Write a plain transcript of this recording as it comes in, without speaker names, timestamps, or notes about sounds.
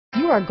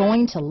are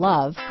going to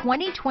love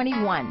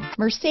 2021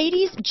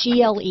 Mercedes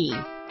GLE.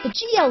 The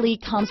GLE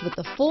comes with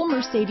the full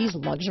Mercedes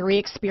luxury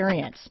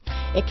experience.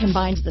 It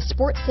combines the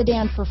sports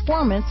sedan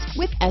performance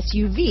with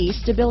SUV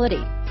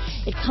stability.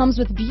 It comes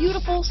with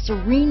beautiful,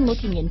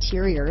 serene-looking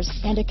interiors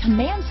and a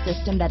command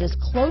system that is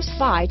close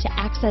by to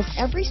access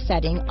every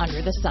setting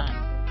under the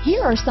sun.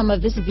 Here are some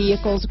of this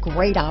vehicle's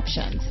great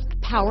options: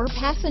 power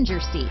passenger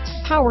seat,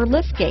 power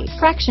liftgate,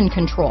 traction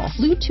control,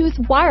 Bluetooth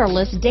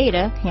wireless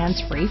data,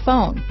 hands-free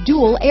phone,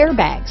 dual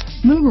airbags,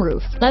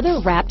 moonroof,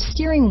 leather-wrapped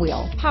steering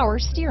wheel, power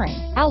steering,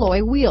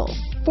 alloy wheels,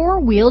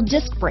 four-wheel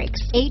disc brakes,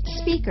 8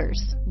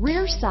 speakers,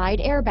 rear side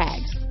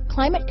airbags,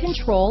 climate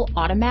control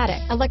automatic,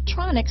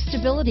 electronic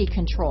stability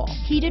control,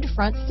 heated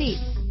front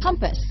seats,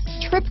 compass,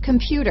 trip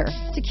computer,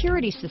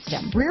 security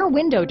system, rear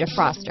window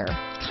defroster.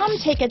 Come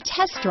take a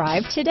test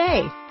drive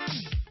today.